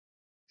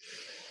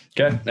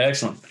Okay,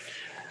 excellent.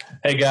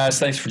 Hey guys,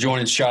 thanks for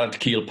joining the Shot at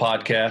Tequila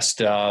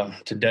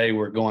podcast. Today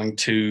we're going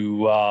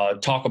to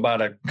talk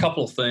about a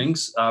couple of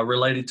things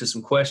related to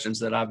some questions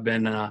that I've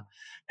been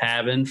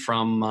having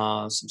from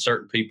some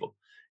certain people.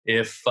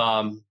 If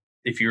um,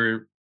 if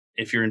you're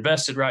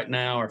invested right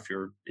now, or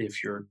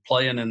if you're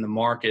playing in the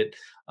market,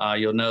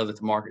 you'll know that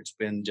the market's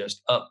been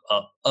just up,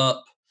 up,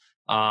 up.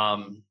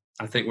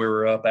 I think we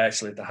were up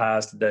actually at the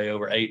highs today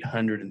over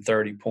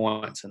 830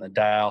 points in the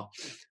Dow.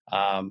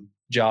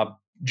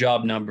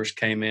 Job numbers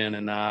came in,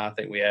 and I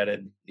think we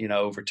added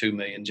over 2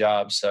 million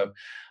jobs. So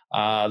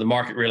the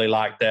market really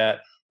liked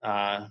that.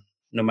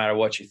 No matter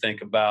what you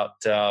think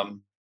about the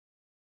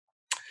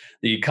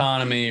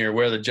economy or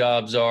where the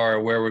jobs are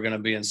or where we're going to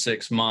be in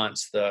 6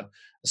 months, the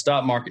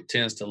stock market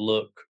tends to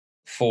look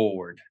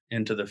forward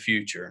into the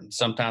future, and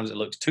sometimes it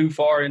looks too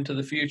far into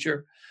the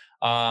future.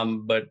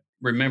 But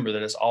remember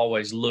that it's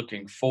always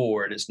looking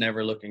forward; it's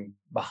never looking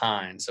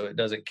behind. So it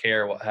doesn't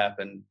care what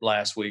happened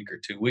last week or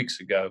 2 weeks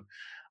ago.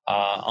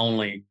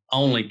 Only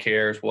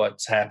cares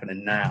what's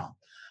happening now.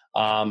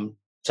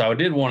 So I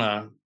did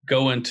want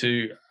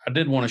to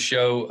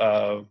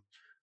show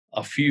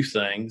a few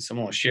things. I'm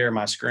going to share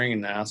my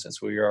screen now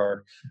since we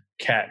are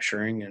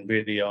capturing and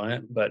videoing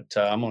it, but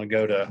I'm going to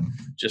go to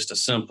just a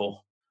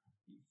simple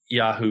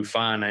Yahoo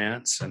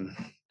Finance and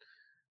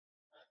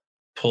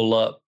pull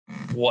up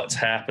what's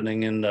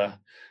happening in the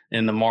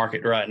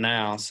market right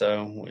now.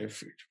 So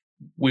if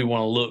we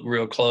want to look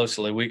real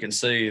closely, we can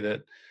see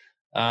that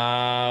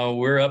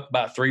we're up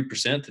about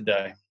 3%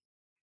 today,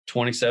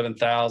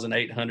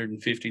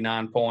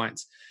 27,859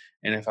 points.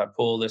 And if I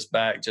pull this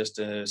back just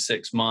to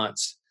 6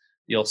 months,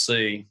 you'll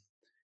see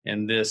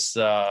in this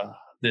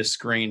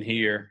screen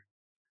here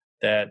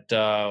that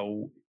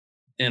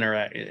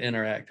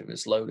interactive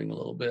is loading a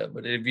little bit.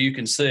 But if you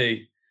can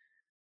see,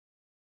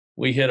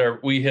 we hit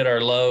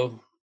our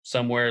low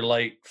somewhere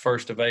late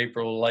 1st of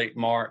April, late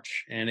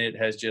March, and it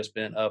has just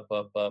been up,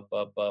 up, up,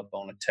 up, up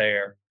on a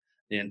tear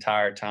the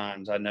entire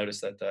time. I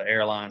noticed that the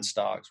airline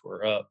stocks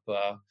were up,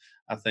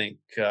 I think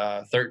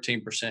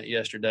 13%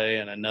 yesterday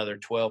and another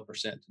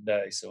 12%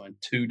 today. So in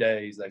 2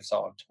 days, they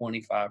saw a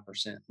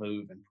 25%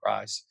 move in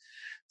price.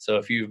 So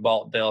if you've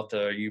bought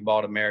Delta or you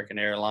bought American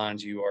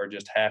Airlines, you are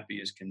just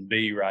happy as can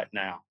be right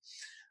now.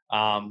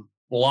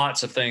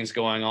 Lots of things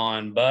going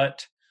on,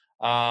 but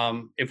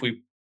if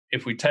we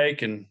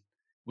take and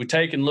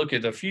look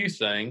at a few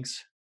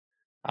things,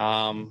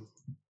 I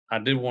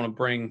do want to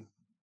bring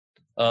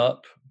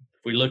up.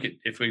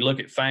 If we look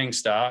at FANG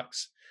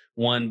stocks,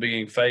 one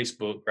being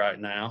Facebook right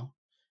now,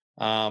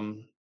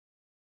 and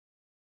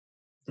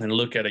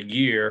look at a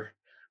year,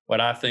 what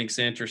I think's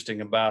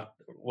interesting about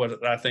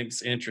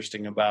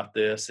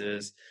this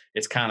is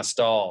it's kind of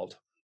stalled.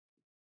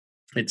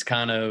 It's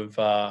kind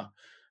of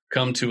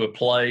come to a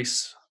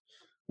place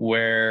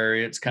where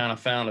it's kind of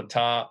found a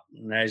top,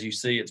 and as you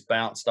see, it's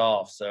bounced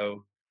off.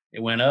 So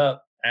it went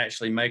up,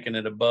 actually making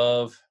it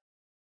above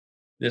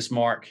this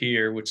mark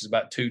here, which is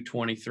about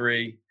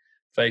 223.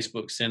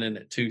 Facebook sent in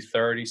at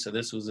 230. So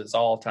this was its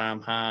all-time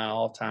high,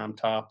 all-time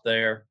top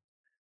there.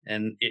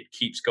 And it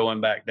keeps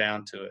going back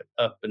down to it,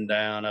 up and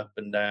down, up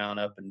and down,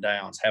 up and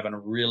down. It's having a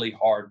really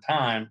hard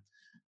time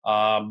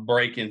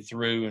breaking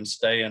through and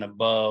staying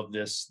above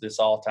this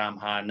all-time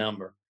high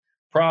number.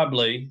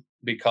 Probably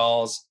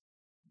because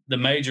the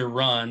major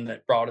run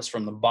that brought us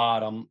from the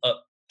bottom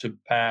up to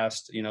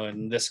past,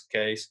 in this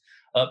case,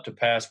 up to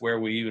past where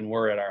we even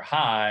were at our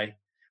high,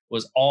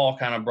 was all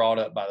kind of brought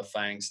up by the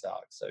FANG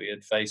stocks. So you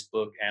had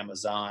Facebook,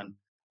 Amazon,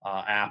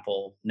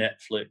 Apple,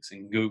 Netflix,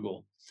 and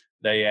Google.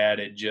 They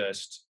added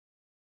just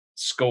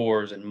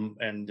scores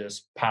and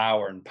just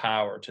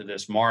power to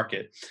this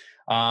market.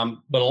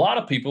 But a lot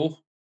of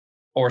people,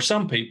 or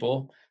some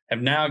people,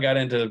 have now got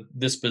into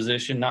this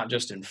position, not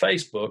just in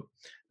Facebook,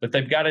 but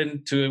they've got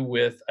into it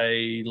with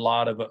a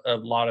lot of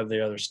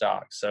the other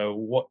stocks.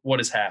 So what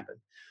has happened?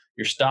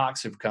 Your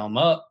stocks have come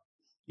up.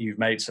 You've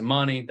made some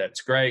money. That's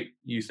great.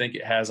 You think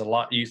it has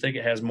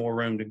more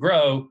room to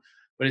grow,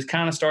 but it's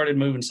kind of started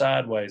moving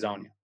sideways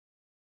on you.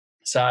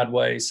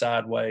 Sideways,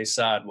 sideways,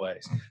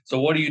 sideways. So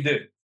what do?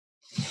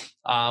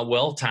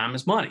 Well, time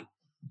is money.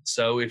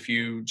 So if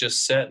you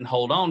just sit and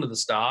hold on to the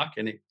stock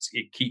and it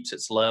keeps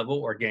its level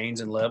or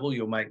gains in level,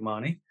 you'll make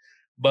money.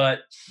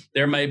 But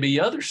there may be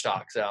other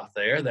stocks out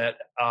there that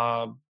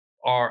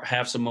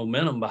have some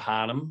momentum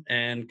behind them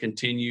and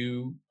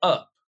continue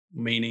up.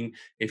 Meaning,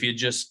 if you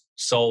just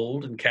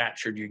sold and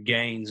captured your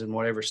gains in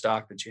whatever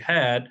stock that you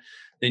had,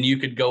 then you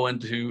could go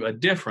into a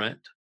different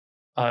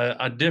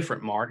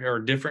market or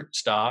a different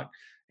stock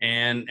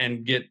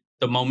and get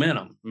the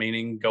momentum,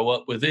 meaning go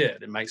up with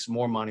it and make some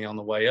more money on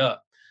the way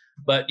up.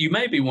 But you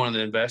may be one of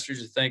the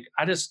investors who think,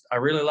 I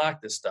really like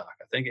this stock.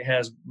 I think it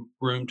has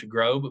room to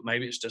grow, but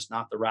maybe it's just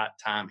not the right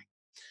timing.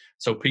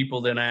 So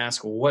people then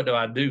ask, well, what do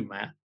I do,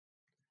 Matt?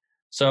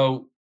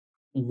 So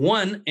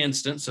one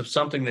instance of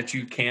something that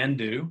you can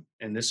do,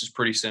 and this is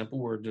pretty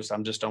simple.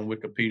 I'm just on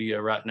Wikipedia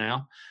right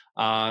now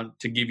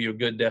to give you a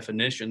good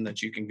definition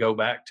that you can go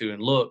back to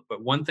and look.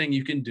 But one thing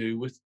you can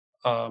do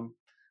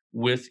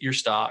with your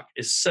stock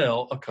is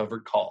sell a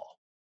covered call.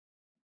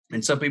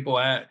 And some people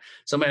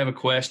somebody have a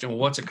question, well,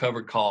 what's a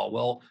covered call?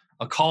 Well,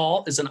 a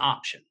call is an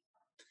option.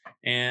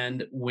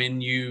 And when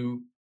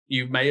you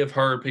may have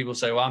heard people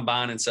say, well, I'm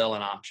buying and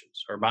selling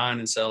options, or buying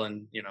and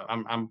selling,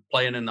 I'm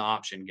playing in the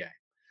option game.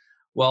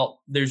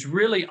 Well, there's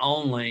really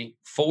only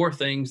four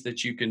things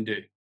that you can do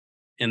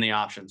in the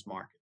options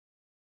market.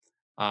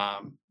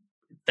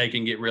 They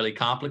can get really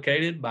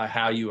complicated by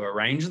how you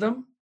arrange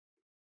them,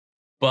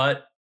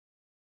 but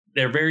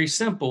they're very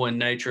simple in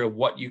nature of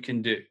what you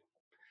can do.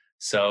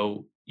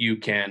 So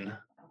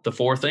the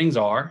four things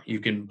are: you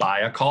can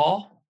buy a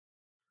call,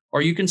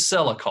 or you can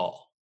sell a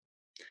call.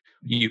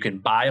 You can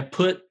buy a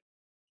put,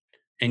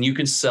 and you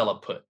can sell a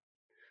put.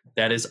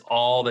 That is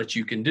all that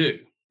you can do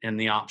in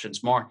the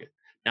options market.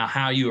 Now,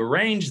 how you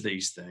arrange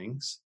these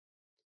things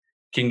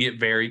can get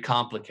very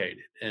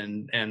complicated,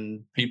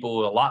 and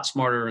people a lot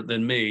smarter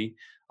than me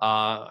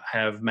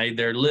have made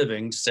their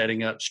living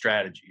setting up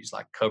strategies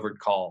like covered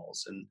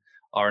calls,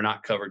 or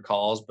not covered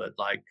calls, but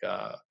like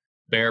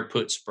bear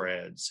put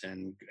spreads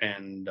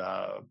and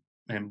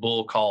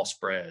bull call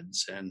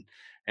spreads, and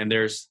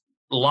there's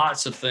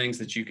lots of things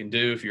that you can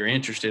do. If you're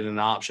interested in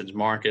the options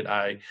market,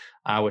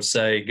 I would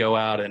say go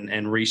out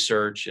and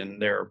research.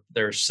 And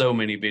there's so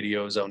many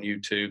videos on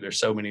YouTube. There's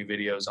so many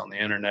videos on the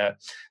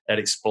internet that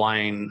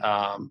explain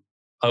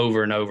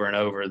over and over and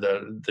over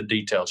the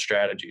detailed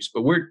strategies.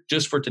 But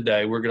for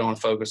today, we're going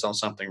to focus on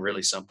something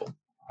really simple.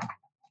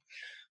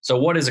 So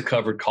what is a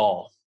covered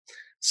call?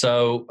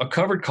 So a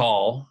covered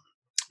call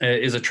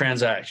is a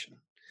transaction,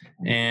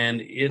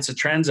 and it's a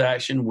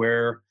transaction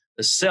where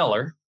the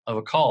seller of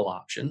a call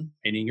option,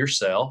 meaning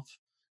yourself,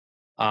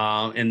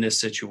 in this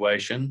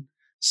situation,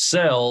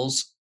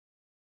 sells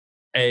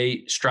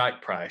a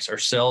strike price or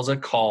sells a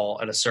call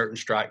at a certain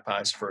strike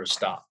price for a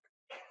stock.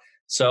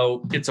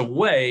 So it's a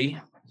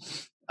way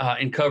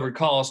in covered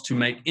calls to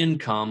make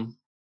income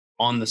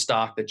on the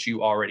stock that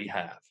you already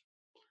have.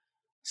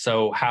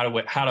 So how do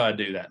I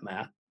do that,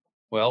 Matt?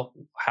 Well,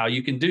 how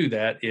you can do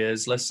that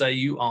is, let's say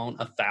you own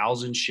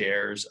 1,000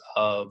 shares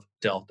of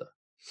Delta.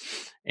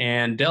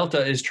 And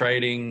Delta is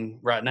trading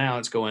right now,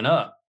 it's going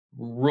up,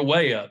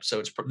 way up.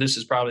 So this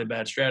is probably a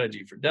bad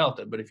strategy for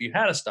Delta. But if you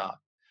had a stock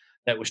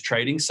that was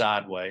trading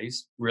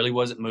sideways, really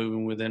wasn't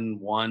moving within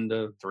 $1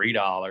 to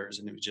 $3,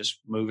 and it was just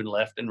moving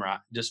left and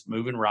right, just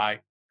moving right,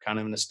 kind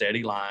of in a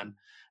steady line,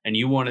 and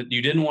you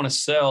didn't want to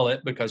sell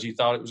it because you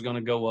thought it was going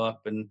to go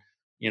up and,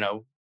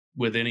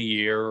 within a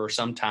year or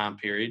some time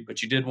period,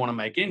 but you did want to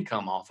make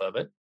income off of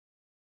it,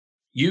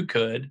 you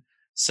could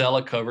sell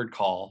a covered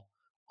call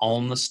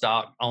on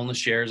the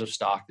shares of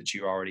stock that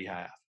you already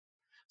have.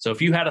 So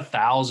if you had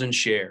 1,000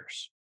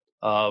 shares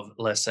of,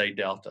 let's say,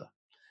 Delta,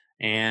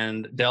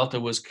 and Delta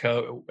was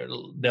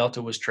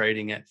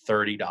trading at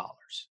 $30,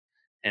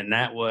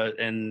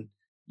 and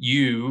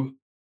you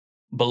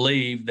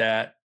believe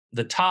that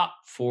the top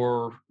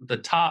for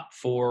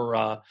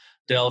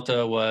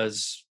Delta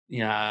was,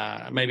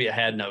 maybe it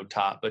had no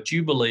top, but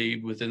you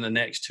believed within the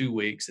next 2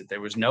 weeks that there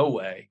was no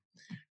way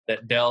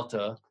that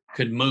Delta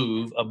could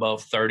move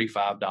above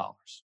 $35,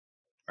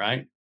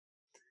 right?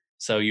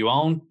 So you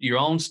own your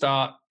own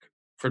stock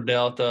for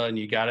Delta, and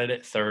you got it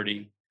at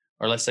 30,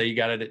 or let's say you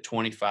got it at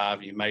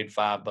 25, you made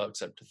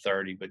 $5 up to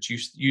 30, but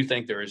you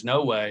think there is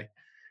no way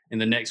in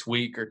the next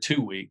week or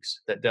 2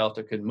 weeks that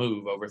Delta could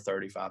move over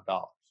 $35.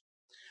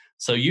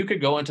 So you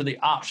could go into the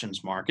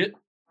options market.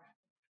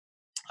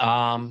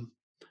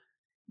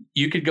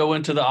 You could go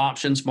into the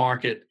options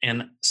market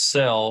and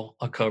sell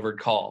a covered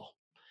call.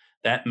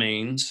 That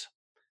means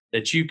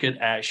that you could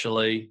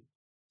actually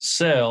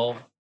sell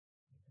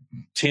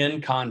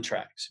 10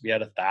 contracts. If you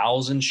had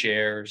 1,000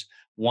 shares,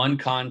 one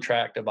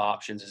contract of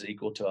options is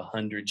equal to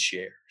 100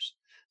 shares.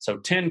 So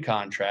 10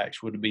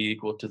 contracts would be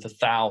equal to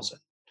 1,000.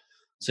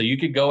 So you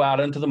could go out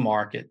into the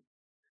market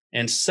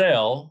and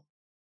sell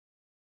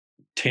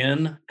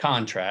 10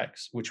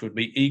 contracts, which would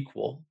be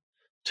equal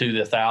to the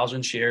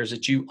 1,000 shares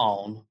that you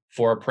own,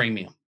 for a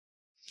premium.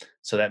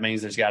 So that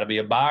means there's got to be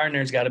a buyer and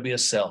there's got to be a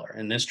seller.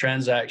 In this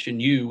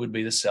transaction, you would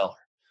be the seller.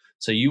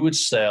 So you would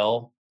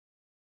sell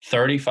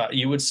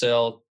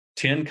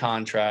 10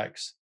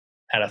 contracts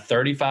at a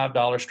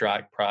 $35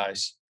 strike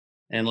price,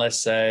 and let's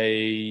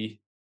say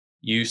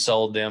you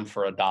sold them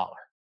for $1.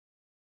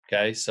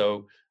 Okay,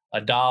 so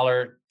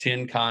 $1,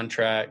 10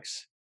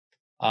 contracts,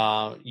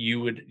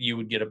 you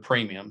would get a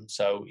premium.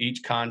 So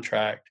each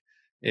contract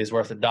is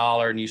worth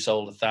 $1, and you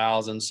sold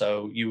 1,000,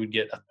 so you would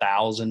get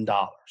 $1,000.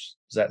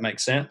 Does that make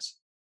sense?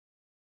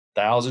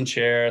 1,000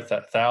 shares,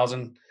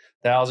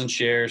 1,000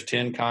 shares,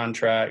 10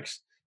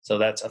 contracts. So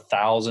that's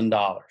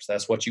 $1,000.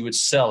 That's what you would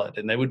sell it.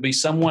 And there would be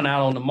someone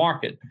out on the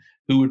market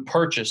who would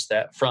purchase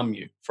that from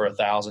you for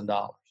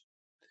 $1,000.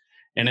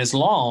 And as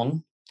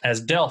long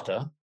as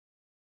Delta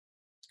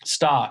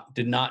stock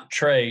did not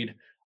trade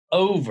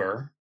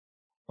over,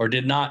 or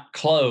did not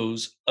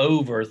close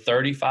over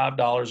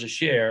 $35 a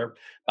share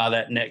by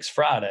that next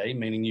Friday,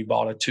 meaning you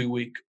bought a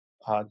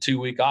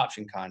 2-week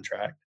option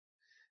contract,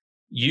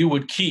 you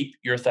would keep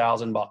your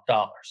 $1,000.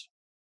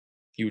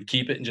 You would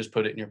keep it and just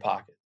put it in your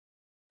pocket.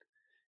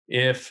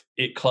 If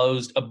it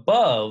closed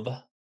above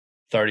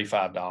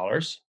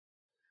 $35,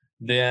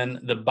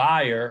 then the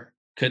buyer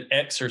could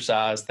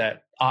exercise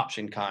that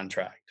option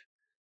contract,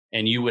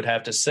 and you would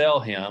have to sell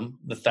him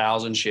the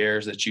 1,000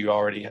 shares that you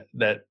already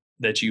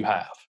that you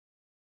have.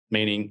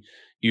 Meaning,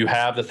 you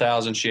have the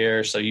 1,000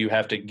 shares, so you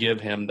have to give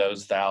him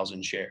those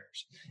 1,000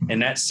 shares. In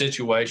that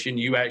situation,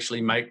 you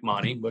actually make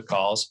money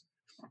because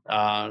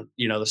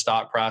the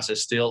stock price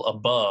is still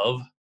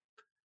above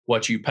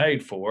what you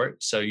paid for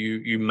it. So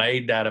you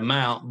made that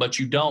amount, but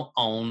you don't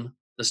own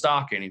the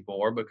stock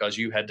anymore because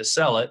you had to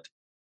sell it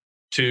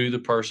to the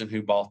person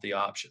who bought the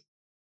option.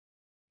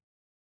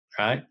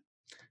 Right?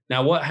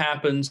 Now, what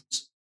happens,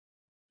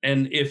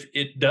 and if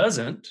it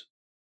doesn't,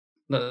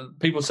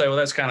 people say, well,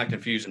 that's kind of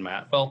confusing,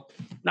 Matt. Well,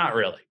 not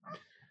really.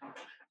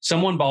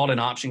 Someone bought an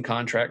option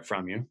contract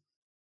from you,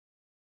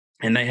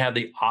 and they have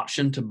the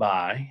option to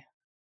buy.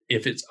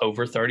 If it's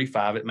over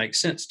 35, it makes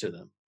sense to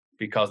them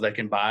because they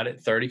can buy it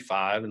at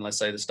 35. And let's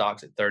say the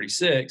stock's at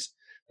 36,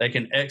 they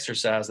can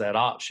exercise that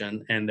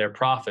option, and their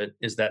profit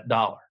is that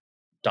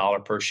dollar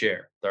per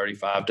share,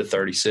 35 to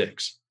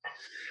 36.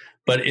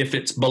 But if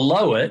it's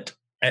below it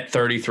at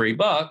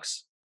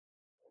 $33,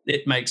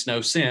 it makes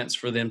no sense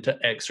for them to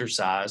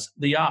exercise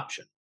the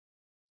option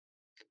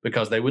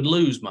because they would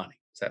lose money.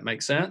 Does that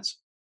make sense?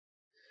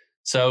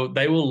 So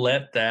they will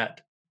let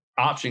that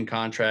option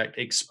contract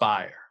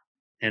expire.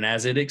 And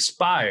as it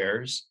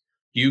expires,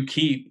 you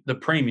keep the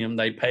premium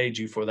they paid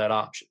you for that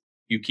option.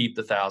 You keep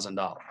the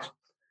 $1,000.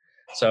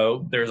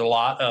 So there's a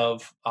lot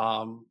of,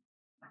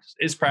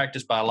 it's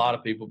practiced by a lot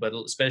of people, but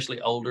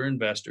especially older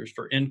investors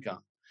for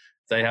income.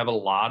 They have a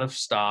lot of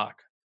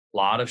stock, a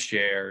lot of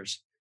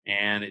shares,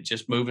 and it's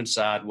just moving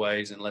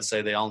sideways. And let's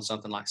say they own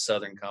something like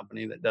Southern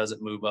Company that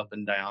doesn't move up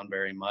and down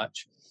very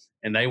much,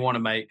 and they want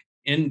to make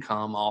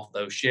income off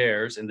those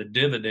shares, and the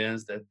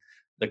dividends that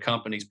the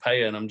company's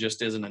paying them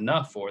just isn't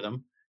enough for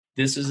them.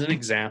 This is an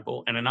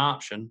example and an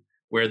option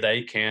where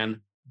they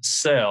can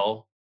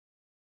sell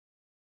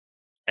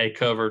a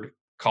covered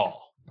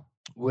call.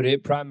 Would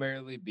it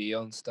primarily be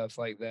on stuff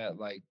like that,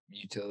 like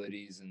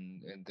utilities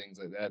and things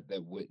like that,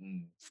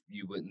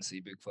 you wouldn't see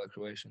big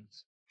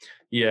fluctuations?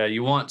 Yeah,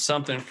 you want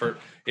something for,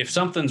 if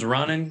something's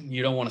running,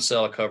 you don't want to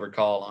sell a covered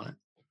call on it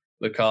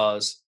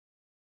because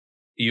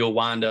you'll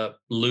wind up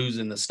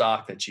losing the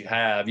stock that you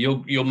have.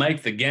 You'll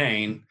make the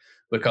gain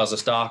because the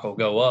stock will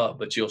go up,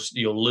 but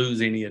you'll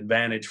lose any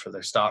advantage for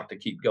the stock to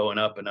keep going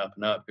up and up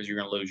and up because you're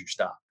going to lose your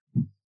stock.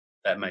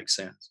 That makes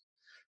sense.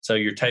 So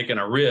you're taking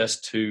a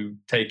risk to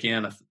take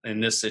in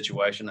this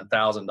situation,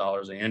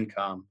 $1,000 in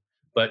income,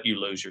 but you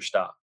lose your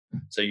stock.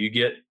 So you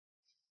get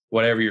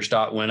whatever your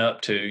stock went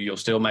up to, you'll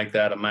still make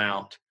that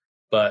amount,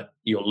 but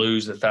you'll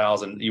lose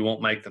 $1,000. You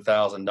won't make the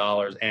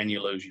 $1,000, and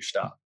you lose your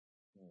stock.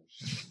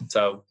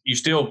 So you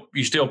still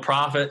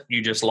profit.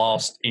 You just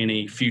lost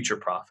any future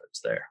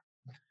profits there.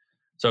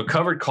 So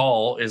covered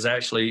call is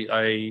actually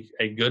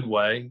a good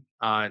way.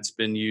 It's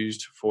been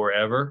used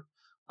forever.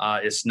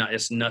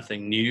 It's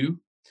nothing new,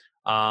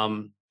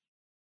 and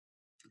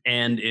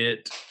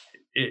it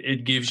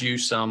gives you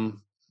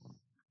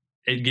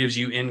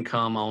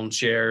income on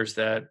shares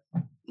that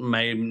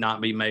may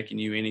not be making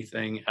you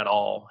anything at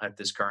all at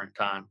this current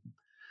time.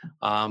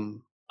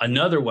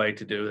 Another way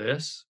to do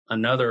this,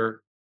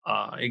 another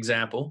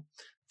example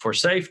for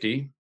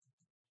safety,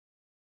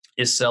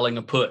 is selling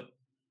a put.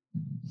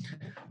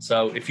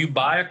 So if you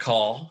buy a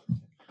call,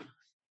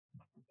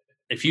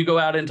 if you go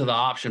out into the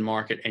option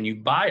market and you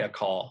buy a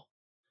call,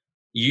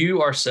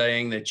 you are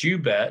saying that you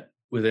bet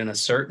within a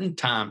certain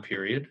time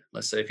period.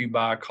 Let's say if you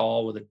buy a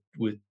call with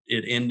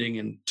it ending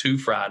in 2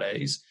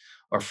 Fridays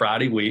or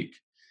Friday week,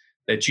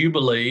 that you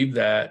believe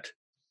that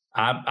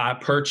I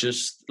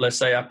purchased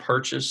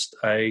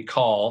a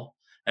call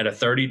at a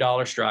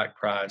 $30 strike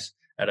price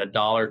at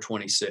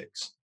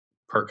 $1.26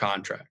 per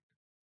contract.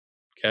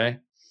 Okay.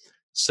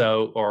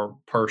 So, or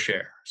per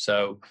share.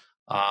 So,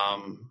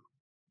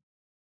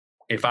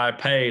 if I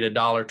paid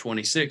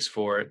 $1.26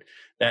 for it,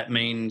 that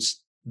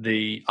means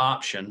the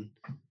option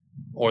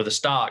or the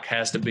stock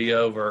has to be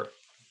over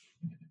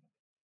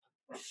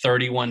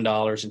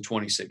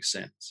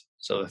 $31.26.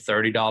 So the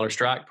 $30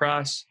 strike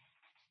price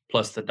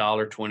plus the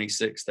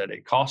 $1.26 that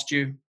it cost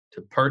you to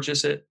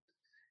purchase it.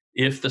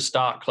 If the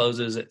stock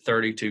closes at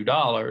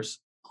 $32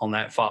 on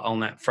that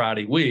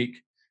Friday week,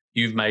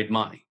 you've made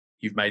money.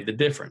 You've made the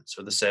difference,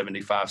 or the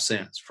 75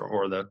 cents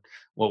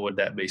what would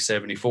that be?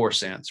 74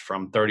 cents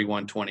from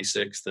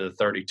 31.26 to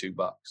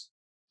 $32.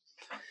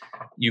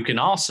 You can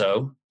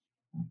also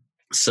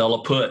sell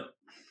a put.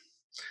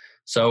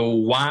 So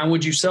why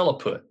would you sell a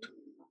put?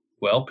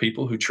 Well,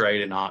 people who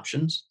trade in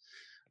options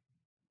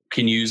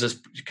can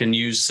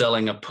use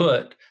selling a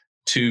put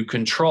to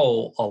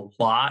control a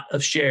lot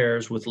of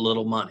shares with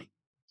little money.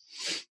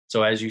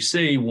 So as you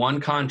see,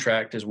 one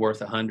contract is worth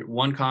 100.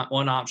 One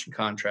option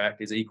contract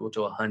is equal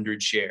to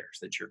 100 shares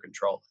that you're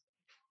controlling.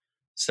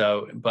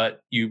 So,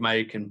 but you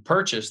can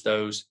purchase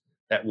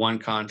that one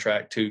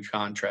contract, 2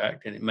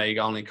 contract, and it may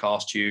only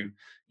cost you,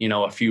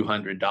 a few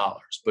 $100s.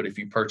 But if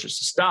you purchase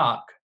a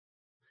stock,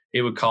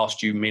 it would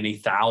cost you many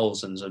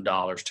thousands of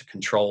dollars to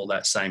control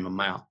that same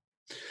amount.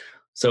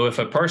 So if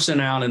a person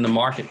out in the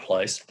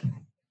marketplace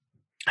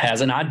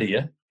has an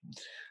idea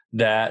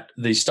that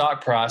the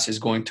stock price is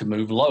going to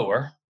move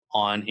lower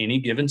on any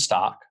given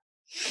stock,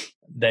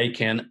 they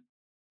can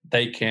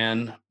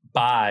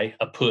buy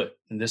a put.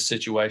 In this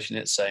situation,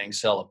 it's saying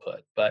sell a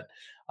put. But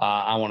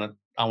I want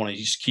to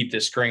just keep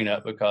this screen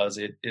up because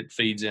it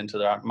feeds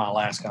into my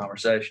last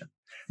conversation.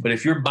 But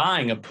if you're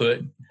buying a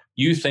put,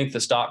 you think the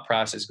stock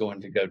price is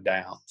going to go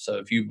down. So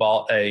if you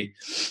bought a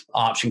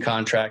option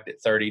contract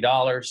at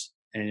 $30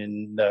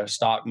 and the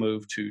stock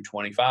moved to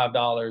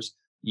 $25,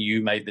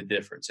 you made the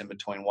difference in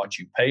between what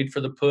you paid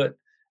for the put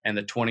and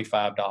the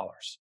 $25.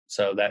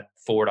 So that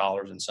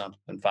 $4 and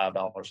something,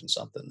 $5 and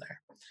something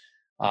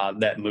there,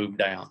 that moved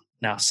down.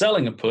 Now,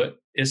 selling a put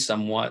is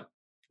somewhat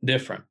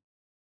different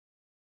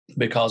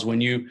because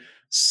when you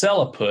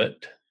sell a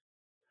put,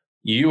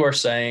 you are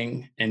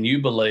saying and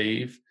you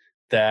believe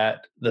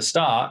that the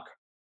stock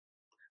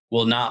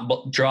will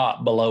not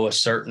drop below a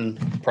certain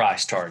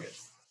price target.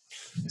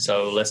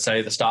 So let's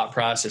say the stock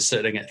price is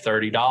sitting at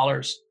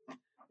 $30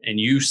 and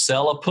you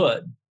sell a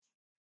put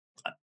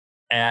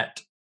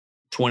at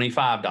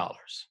 $25.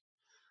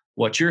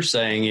 What you're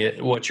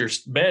saying, what you're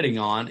betting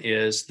on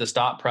is the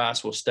stock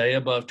price will stay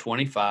above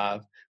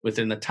 25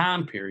 within the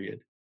time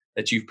period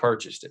that you've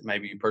purchased it.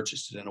 Maybe you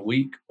purchased it in a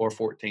week or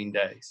 14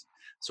 days.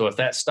 So if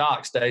that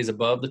stock stays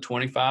above the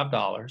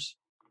 $25,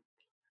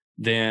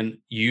 then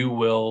you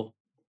will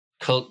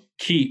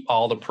keep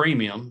all the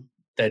premium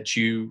that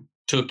you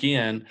took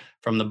in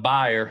from the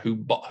buyer who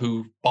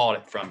bought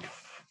it from you.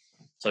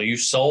 So you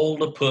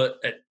sold a put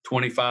at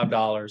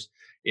 $25.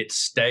 It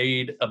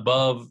stayed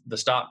above, the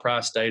stock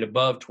price stayed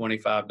above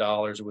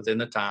 $25 within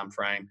the time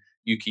frame.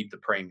 You keep the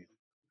premium.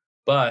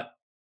 But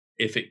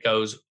if it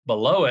goes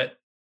below it,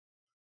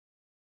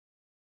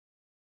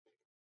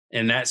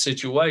 in that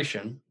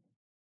situation,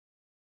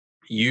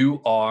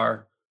 you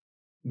are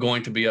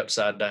going to be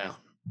upside down.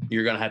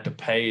 You're going to have to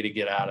pay to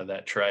get out of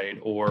that trade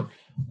or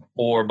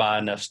buy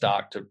enough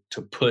stock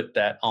to put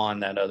that on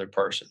that other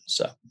person.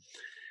 So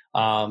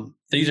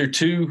these are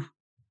two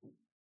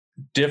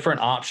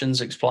different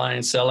options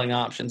explained, selling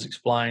options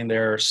explained.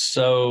 There are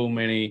so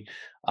many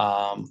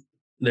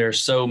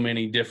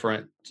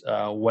different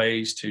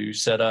ways to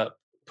set up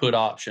put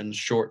options,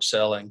 short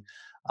selling.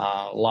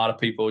 A lot of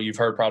people, you've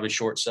heard probably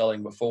short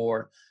selling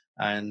before.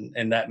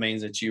 And that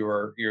means that you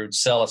would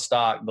sell a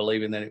stock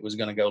believing that it was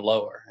going to go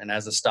lower. And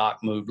as the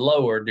stock moved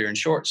lower during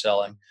short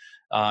selling,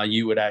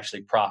 you would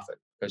actually profit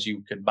because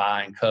you could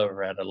buy and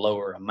cover at a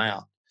lower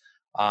amount.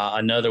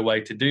 Another way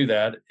to do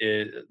that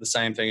is the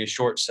same thing as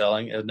short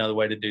selling. Another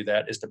way to do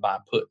that is to buy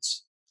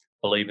puts,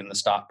 believing the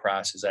stock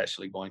price is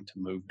actually going to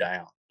move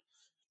down.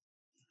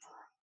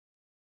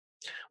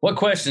 What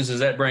questions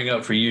does that bring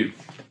up for you,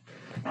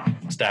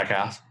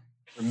 Stackhouse?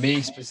 For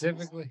me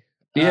specifically?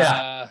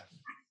 Yeah.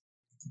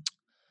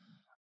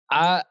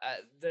 I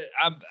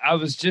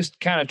was just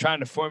kind of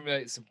trying to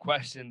formulate some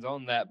questions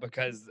on that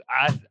because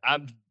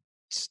I'm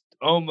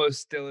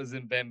almost still as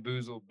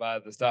bamboozled by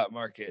the stock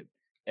market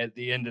at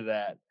the end of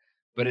that.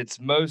 But it's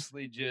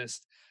mostly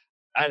just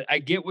I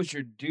get what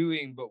you're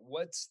doing, but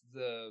what's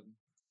the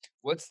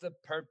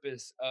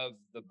purpose of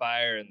the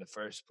buyer in the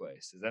first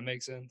place? Does that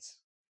make sense?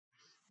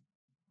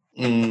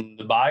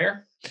 The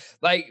buyer?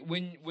 Like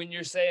when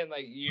you're saying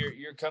like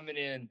you're coming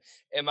in,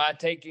 am I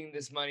taking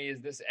this money? Is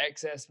this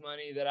excess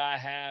money that I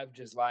have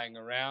just lying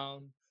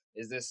around?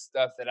 Is this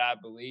stuff that I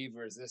believe,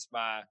 or is this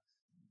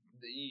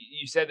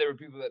you said there were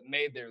people that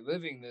made their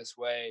living this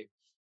way.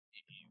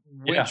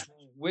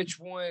 Which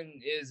one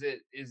is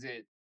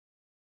it?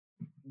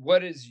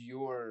 What is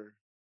your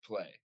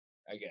play,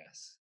 I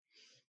guess?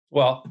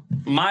 Well,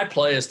 my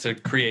play is to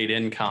create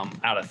income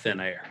out of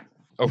thin air.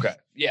 Okay.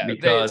 Yeah.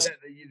 Because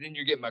then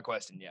you're getting my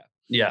question. Yeah.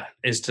 Yeah,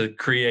 is to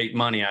create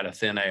money out of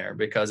thin air.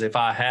 Because if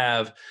I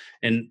have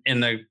in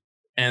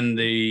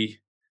the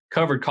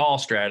covered call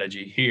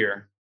strategy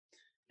here,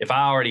 if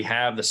I already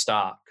have the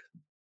stock,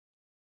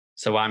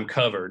 so I'm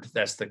covered,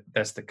 that's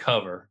the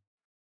cover,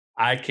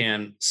 I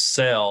can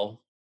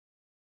sell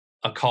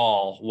a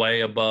call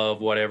way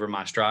above whatever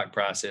my strike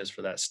price is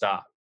for that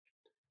stock.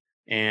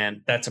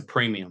 And that's a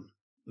premium,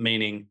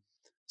 meaning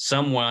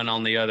someone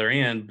on the other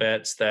end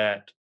bets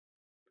that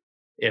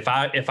if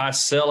I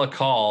sell a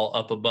call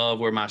up above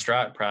where my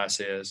strike price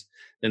is,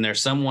 then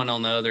there's someone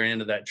on the other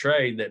end of that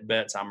trade that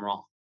bets I'm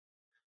wrong.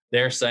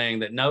 They're saying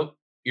that, nope,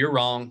 you're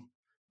wrong.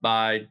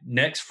 By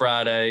next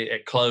Friday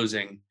at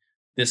closing,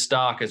 this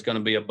stock is going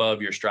to be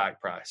above your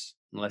strike price.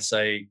 And let's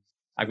say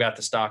I've got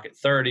the stock at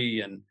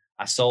 30 and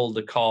I sold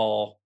the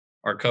call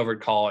or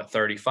covered call at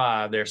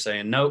 35. They're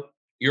saying, nope,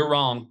 you're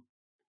wrong.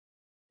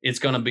 It's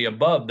going to be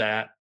above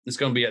that. It's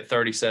going to be at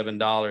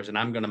 $37, and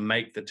I'm going to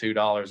make the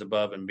 $2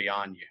 above and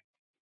beyond you.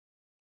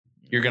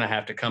 You're going to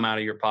have to come out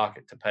of your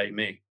pocket to pay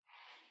me.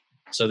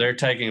 So they're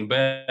taking a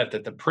bet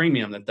that the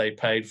premium that they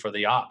paid for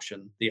the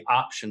option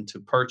to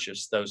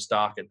purchase those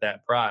stock at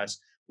that price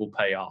will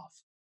pay off.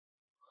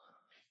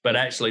 But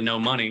actually no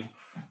money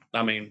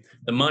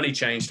the money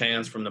changed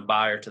hands from the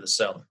buyer to the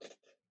seller.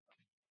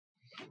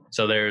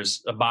 So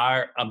there's a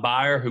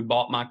buyer who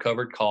bought my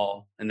covered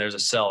call, and there's a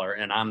seller,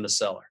 and I'm the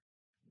seller.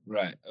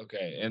 Right.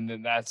 Okay. And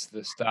then that's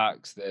the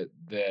stocks that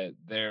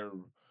they're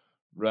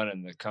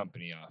running the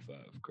company off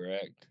of,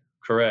 correct?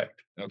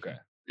 Correct. Okay.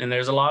 And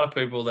there's a lot of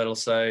people that'll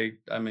say,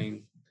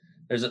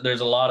 there's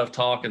a lot of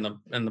talk in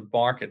the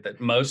market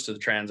that most of the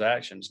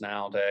transactions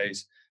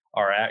nowadays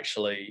are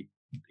actually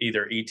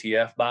either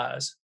ETF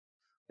buys.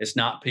 It's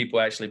not people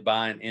actually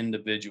buying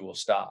individual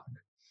stock.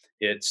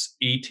 It's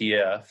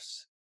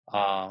ETFs.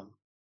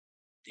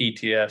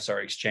 ETFs are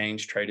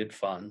exchange traded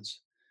funds,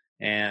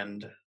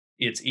 and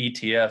it's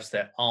ETFs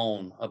that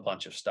own a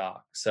bunch of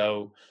stock.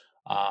 So,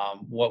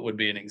 what would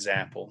be an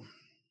example?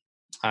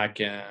 I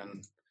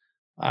can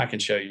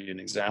show you an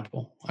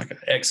example.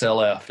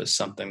 XLF is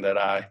something that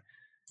I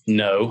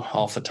know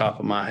off the top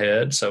of my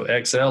head. So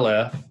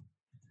XLF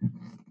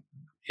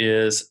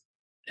is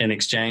an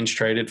exchange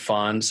traded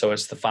fund. So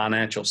it's the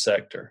financial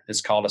sector.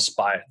 It's called a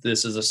SPIDER.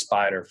 This is a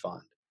SPIDER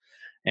fund.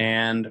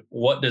 And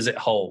what does it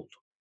hold?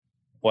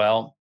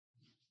 Well,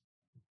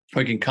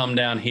 we can come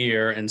down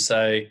here and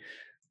say,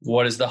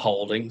 what is the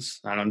holdings?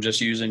 And I'm just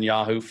using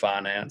Yahoo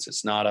Finance.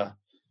 It's not a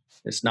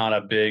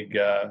big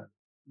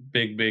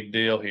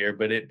deal here,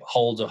 but it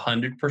holds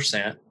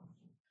 100%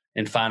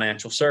 in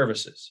financial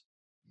services.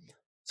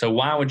 So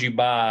why would you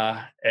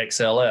buy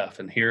XLF?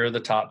 And here are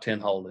the top 10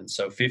 holdings.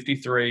 So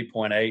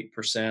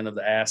 53.8% of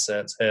the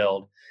assets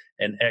held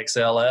in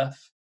XLF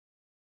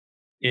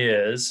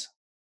is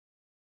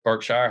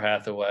Berkshire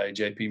Hathaway,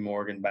 JP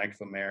Morgan, Bank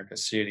of America,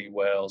 Citi,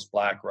 Wells,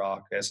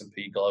 BlackRock,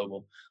 S&P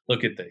Global.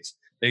 Look at these.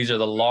 These are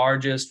the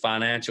largest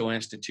financial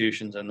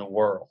institutions in the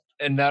world.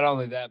 And not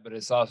only that, but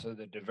it's also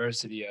the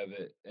diversity of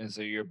it. And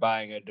so you're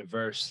buying a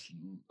diverse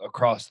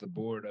across the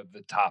board of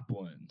the top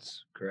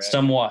ones, correct?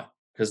 Somewhat.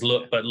 Because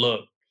look,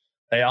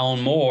 they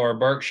own more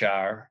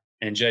Berkshire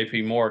and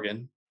JP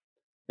Morgan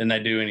than they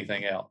do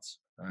anything else.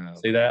 Oh.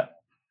 See that?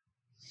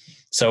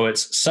 So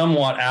it's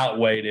somewhat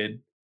outweighted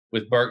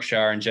with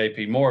Berkshire and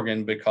JP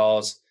Morgan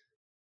because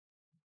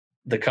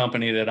the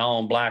company that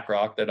owns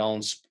BlackRock, that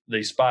owns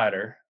the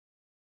SPIDER,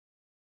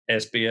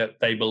 SBF,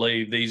 they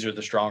believe these are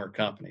the stronger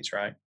companies,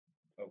 right?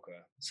 Okay.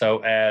 So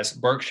as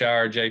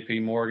Berkshire,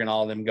 JP Morgan,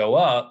 all of them go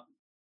up,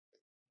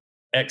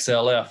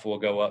 XLF will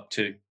go up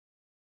too.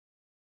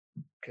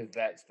 Because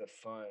that's the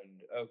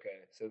fund.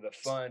 Okay. So the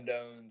fund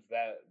owns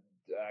that.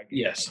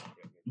 Yes.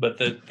 But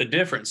the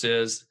difference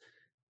is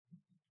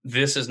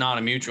this is not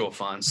a mutual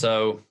fund.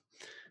 So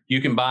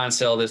you can buy and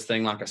sell this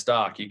thing like a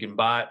stock. You can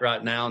buy it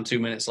right now, and 2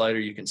 minutes later,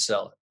 you can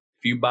sell it.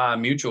 If you buy a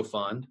mutual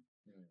fund,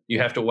 you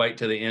have to wait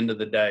till the end of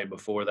the day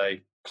before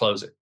they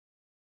close it.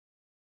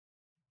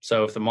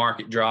 So if the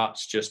market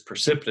drops just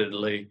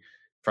precipitously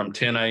from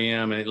 10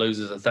 a.m. and it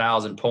loses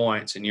 1,000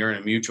 points and you're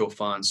in a mutual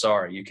fund,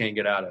 sorry, you can't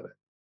get out of it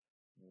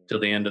till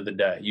the end of the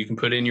day. You can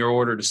put in your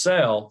order to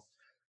sell,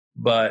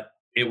 but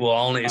it will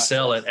only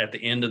sell it at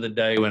the end of the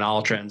day when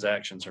all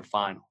transactions are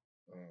final.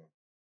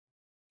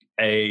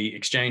 A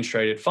exchange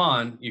traded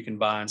fund, you can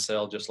buy and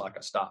sell just like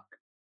a stock.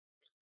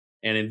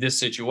 And in this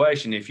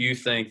situation, if you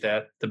think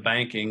that the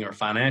banking or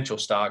financial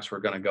stocks were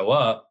going to go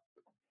up,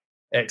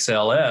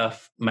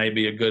 XLF may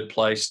be a good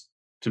place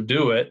to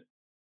do it.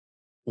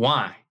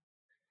 Why?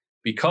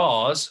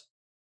 Because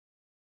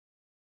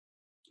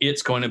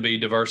it's going to be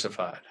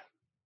diversified.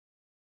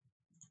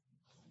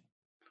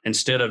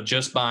 Instead of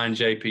just buying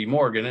JP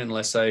Morgan, and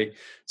let's say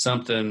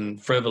something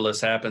frivolous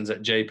happens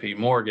at JP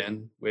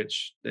Morgan,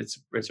 which it's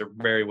a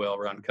very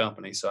well-run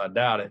company, so I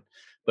doubt it.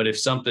 But if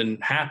something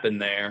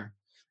happened there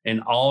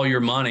and all your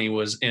money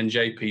was in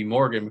JP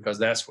Morgan because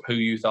that's who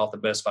you thought the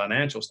best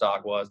financial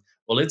stock was,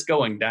 well, it's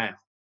going down.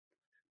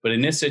 But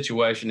in this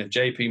situation, if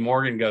JP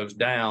Morgan goes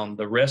down,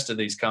 the rest of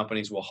these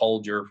companies will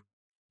hold your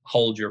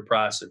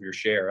price of your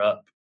share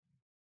up.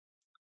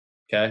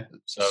 Okay.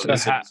 So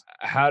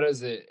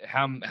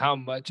how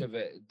much of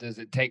it does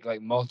it take,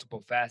 like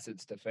multiple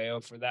facets to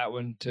fail for that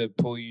one to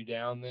pull you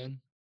down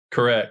then?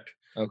 Correct.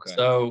 Okay.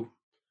 So,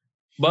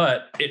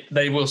 but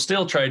they will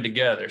still trade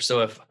together.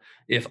 So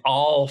if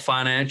all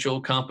financial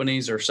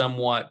companies are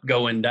somewhat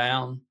going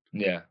down,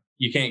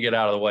 you can't get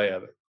out of the way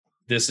of it.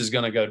 This is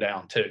going to go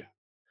down too.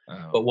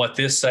 Oh. But what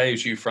this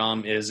saves you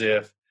from is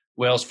if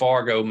Wells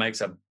Fargo makes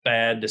a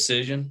bad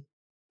decision,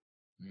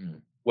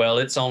 well,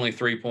 it's only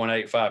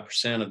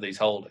 3.85% of these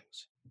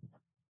holdings.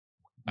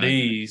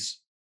 These,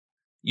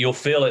 you'll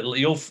feel it.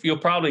 You'll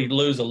probably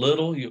lose a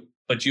little,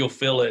 but you'll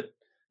feel it.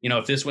 You know,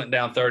 if this went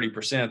down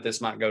 30%, this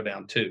might go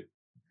down too.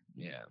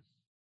 Yeah.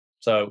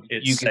 So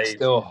you can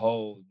still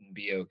hold and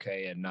be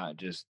okay and not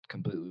just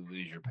completely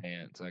lose your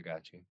pants. I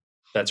got you.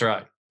 That's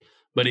right.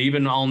 But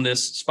even on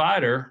this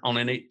SPIDER, on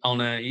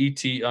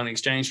an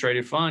exchange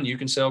traded fund, you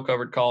can sell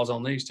covered calls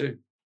on these too,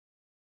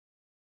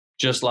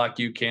 just like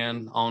you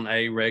can on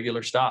a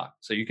regular stock.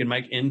 So you can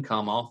make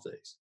income off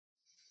these.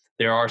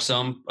 There are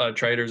some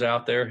traders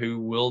out there who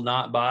will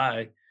not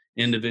buy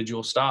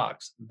individual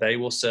stocks. They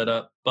will set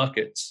up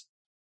buckets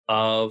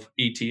of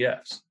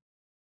ETFs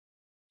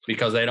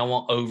because they don't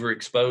want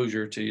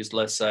overexposure to,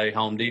 let's say,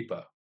 Home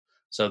Depot.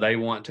 So they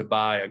want to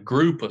buy a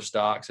group of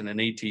stocks in an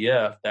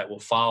ETF that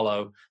will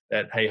follow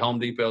that. Hey, Home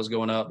Depot is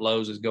going up,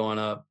 Lowe's is going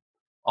up,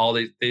 all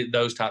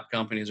those type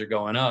companies are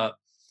going up,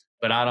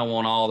 but I don't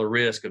want all the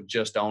risk of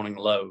just owning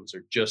Lowe's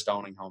or just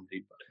owning Home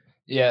Depot.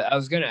 Yeah, I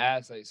was gonna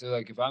ask, like, so,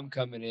 like, if I'm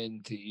coming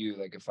in to you,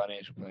 like a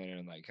financial planner,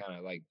 and like kind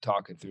of like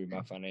talking through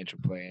my financial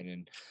plan,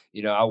 and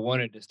I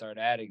wanted to start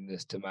adding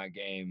this to my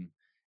game.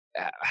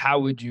 How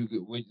would you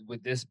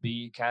would this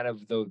be kind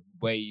of the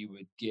way you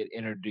would get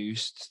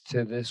introduced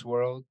to this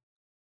world?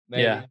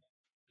 Yeah, Maybe.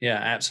 yeah,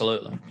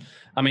 absolutely.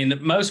 I mean, the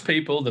best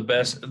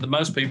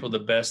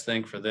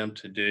thing for them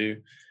to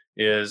do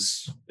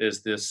is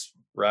this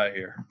right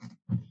here.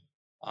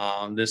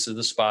 This is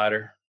the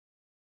Spider.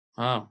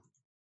 Oh,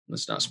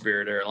 that's not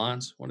Spirit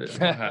Airlines. What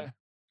happened?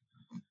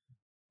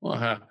 What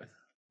happened?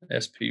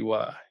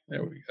 SPY.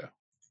 There we go.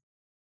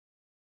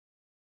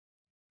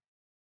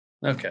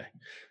 Okay.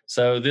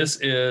 So this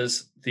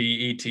is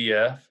the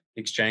ETF,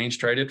 exchange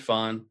traded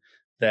fund,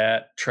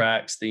 that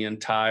tracks the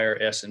entire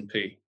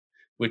S&P,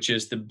 which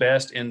is the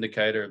best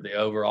indicator of the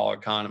overall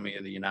economy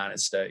of the United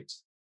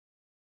States.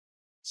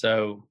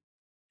 So,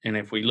 and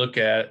if we look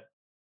at,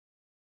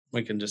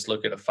 we can just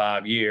look at a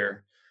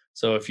 5-year.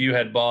 So if you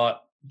had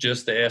bought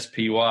just the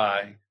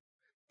SPY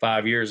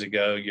 5 years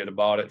ago, you'd have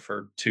bought it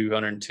for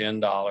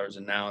 $210,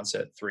 and now it's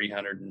at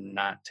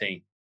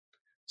 $319.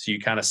 So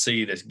you kind of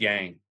see this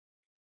gain.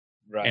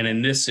 Right. And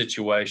in this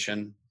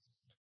situation,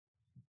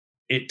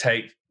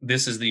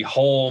 this is the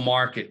whole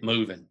market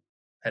moving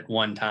at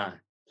one time.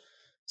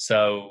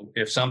 So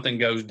if something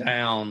goes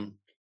down,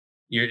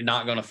 you're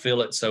not going to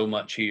feel it so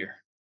much here.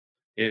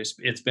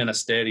 It's been a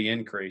steady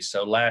increase.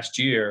 So last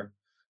year,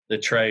 the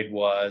trade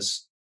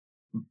was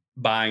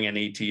buying an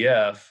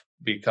ETF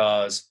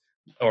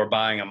or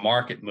buying a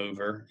market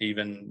mover,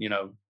 even,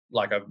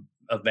 like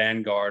a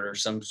Vanguard or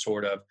some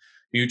sort of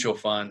mutual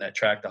fund that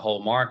tracked the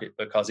whole market,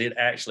 because it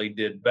actually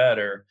did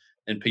better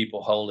than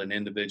people holding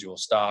individual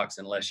stocks,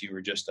 unless you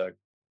were just a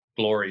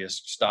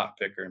glorious stock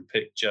picker and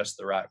picked just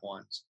the right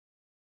ones.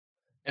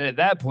 And at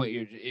that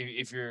point,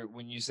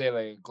 when you say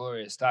like a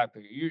glorious stock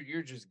picker,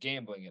 you're just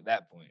gambling at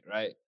that point,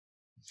 right?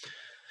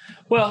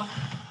 Well,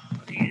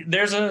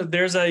 there's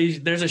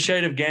a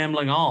shade of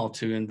gambling all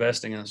to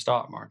investing in the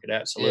stock market.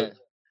 Absolutely. Yeah.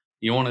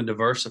 You want to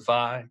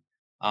diversify.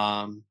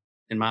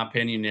 In my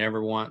opinion, you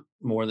never want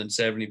more than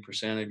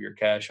 70% of your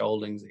cash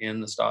holdings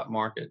in the stock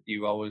market.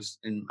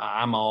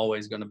 I'm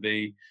always going to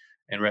be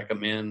and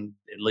recommend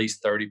at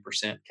least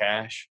 30%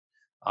 cash,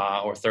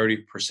 or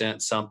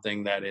 30%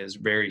 something that is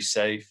very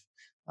safe.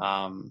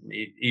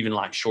 Even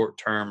like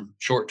short-term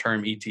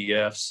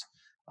ETFs,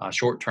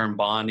 short-term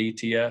bond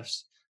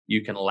ETFs.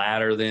 You can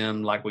ladder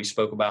them like we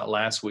spoke about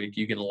last week.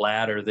 You can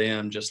ladder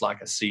them just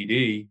like a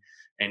CD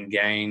and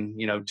gain,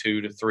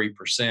 2 to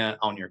 3%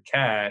 on your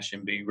cash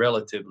and be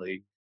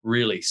relatively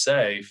really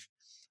safe,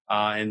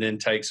 and then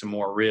take some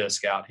more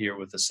risk out here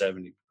with the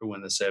 70%.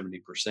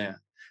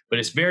 But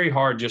it's very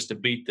hard just to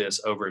beat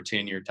this over a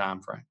 10-year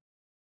time frame.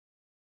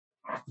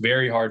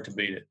 Very hard to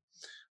beat it.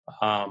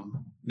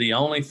 The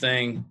only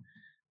thing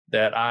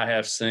that I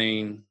have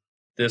seen,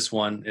 this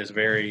one is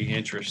very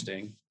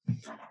interesting.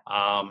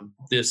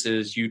 This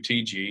is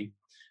UTG.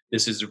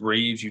 This is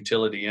Reeves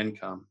Utility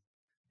Income.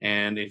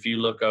 And if you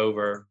look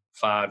over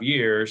 5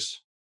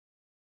 years,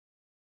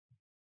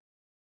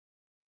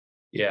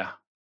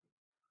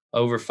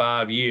 over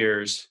 5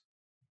 years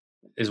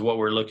is what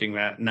we're looking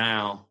at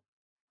now.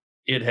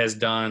 It has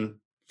done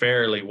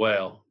fairly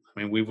well. I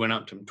mean, we went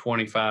up from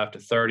 25 to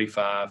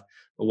 35.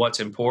 But what's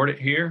important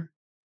here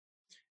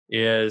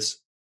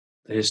is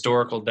the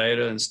historical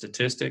data and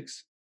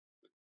statistics.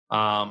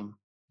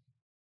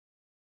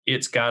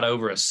 It's got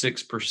over a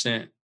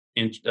 6%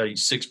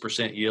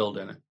 yield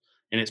in it,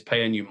 and it's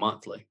paying you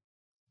monthly.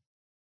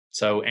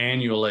 So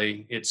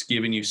annually, it's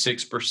giving you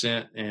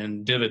 6%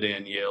 in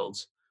dividend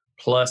yields,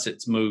 plus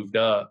it's moved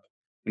up.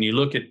 When you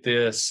look at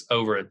this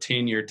over a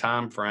 10-year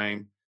time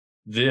frame,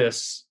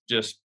 this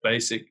just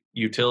basic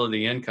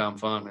utility income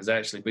fund has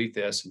actually beat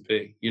the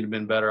S&P. You'd have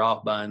been better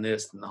off buying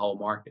this than the whole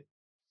market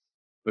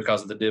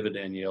because of the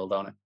dividend yield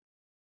on it.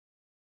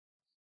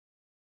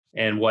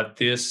 And what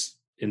this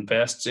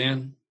invests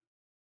in,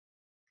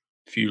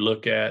 if you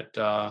look at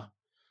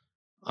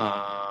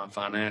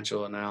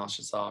financial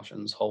analysis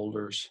options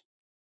holders,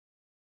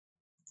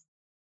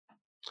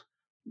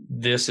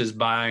 this is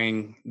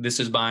buying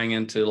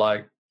into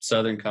like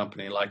Southern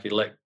Company, like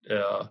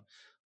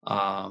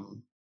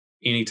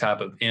any type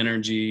of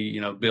energy,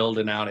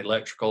 building out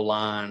electrical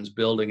lines,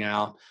 building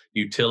out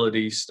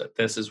utilities.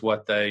 This is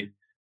what they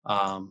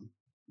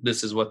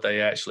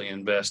actually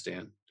invest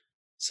in.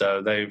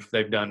 So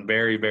they've done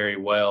very, very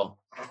well,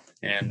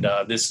 and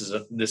this is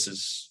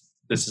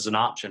an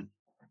option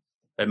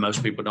that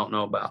most people don't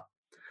know about.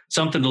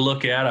 Something to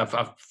look at.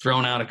 I've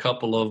thrown out a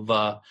couple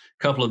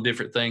of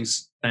different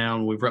things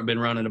now. We've been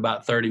running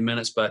about 30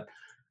 minutes, but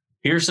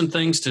here's some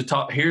things to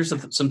talk. Here's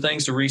some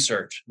things to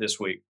research this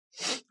week.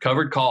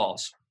 Covered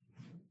calls.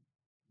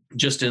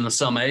 Just in the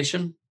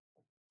summation,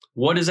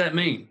 What does that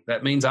mean?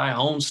 That means I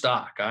own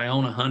stock. I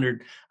own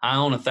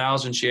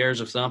 1,000 shares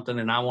of something,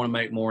 and I want to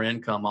make more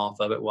income off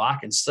of it. Well, I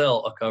can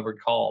sell a covered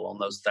call on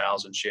those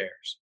 1,000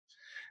 shares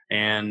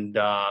and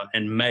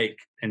make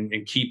and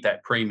keep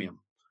that premium.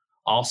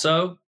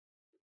 Also,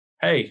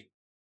 hey,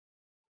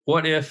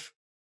 what if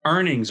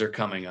earnings are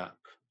coming up?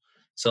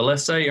 So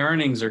let's say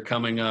earnings are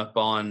coming up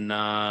on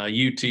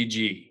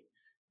UTG,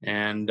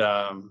 and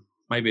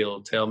maybe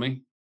it'll tell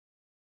me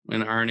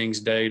when the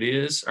earnings date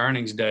is.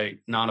 Earnings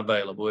date not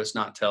available. It's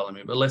not telling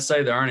me. But let's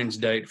say the earnings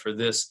date for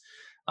this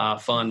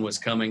fund was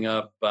coming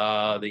up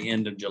the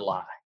end of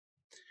July.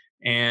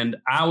 And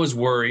I was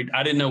worried.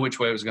 I didn't know which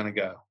way it was going to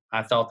go.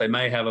 I thought they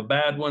may have a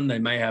bad one. They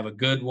may have a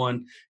good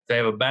one. If they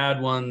have a bad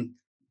one,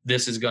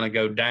 this is going to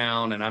go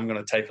down and I'm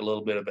going to take a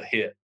little bit of a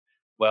hit.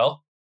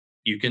 Well,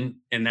 you can,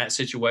 in that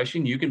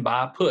situation, you can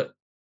buy a put,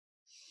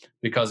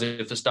 because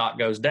if the stock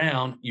goes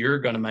down, you're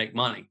going to make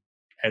money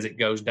as it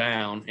goes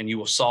down, and you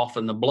will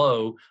soften the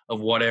blow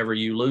of whatever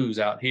you lose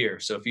out here.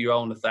 So if you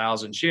own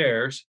 1,000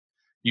 shares,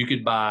 you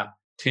could buy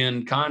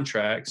 10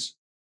 contracts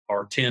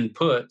or 10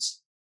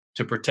 puts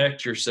to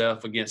protect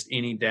yourself against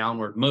any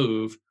downward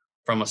move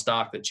from a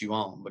stock that you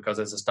own. Because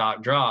as the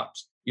stock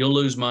drops, you'll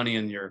lose money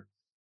in your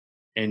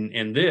in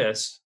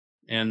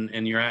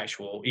your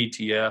actual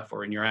ETF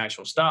or in your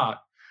actual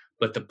stock,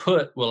 but the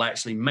put will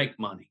actually make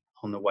money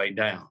on the way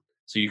down.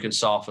 So you can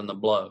soften the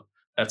blow.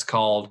 That's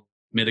called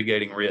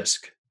mitigating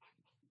risk,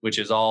 which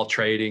is all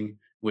trading,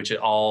 which is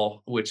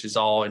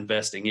all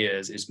investing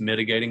is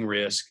mitigating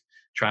risk,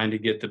 trying to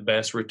get the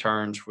best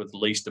returns with the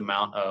least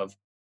amount of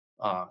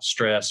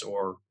stress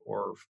or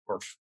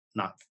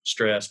not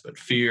stress, but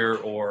fear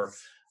or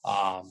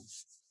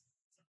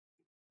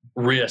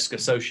risk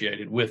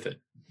associated with it.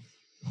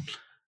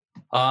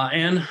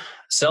 And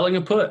selling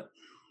a put.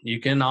 You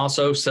can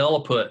also sell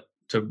a put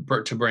to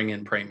bring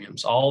in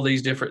premiums. All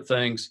these different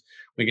things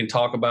we can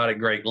talk about at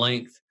great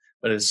length,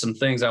 but it's some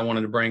things I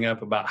wanted to bring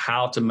up about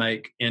how to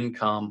make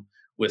income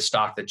with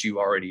stock that you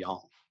already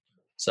own.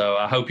 So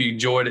I hope you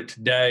enjoyed it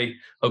today.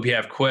 Hope you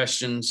have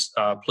questions.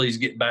 Please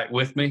get back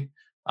with me.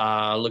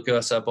 Look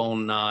us up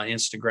on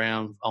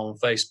Instagram, on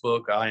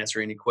Facebook. I'll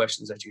answer any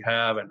questions that you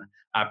have, and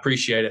I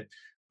appreciate it.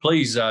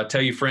 Please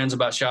tell your friends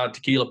about Shot of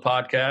Tequila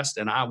podcast,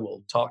 and I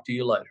will talk to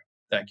you later.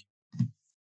 Thank you.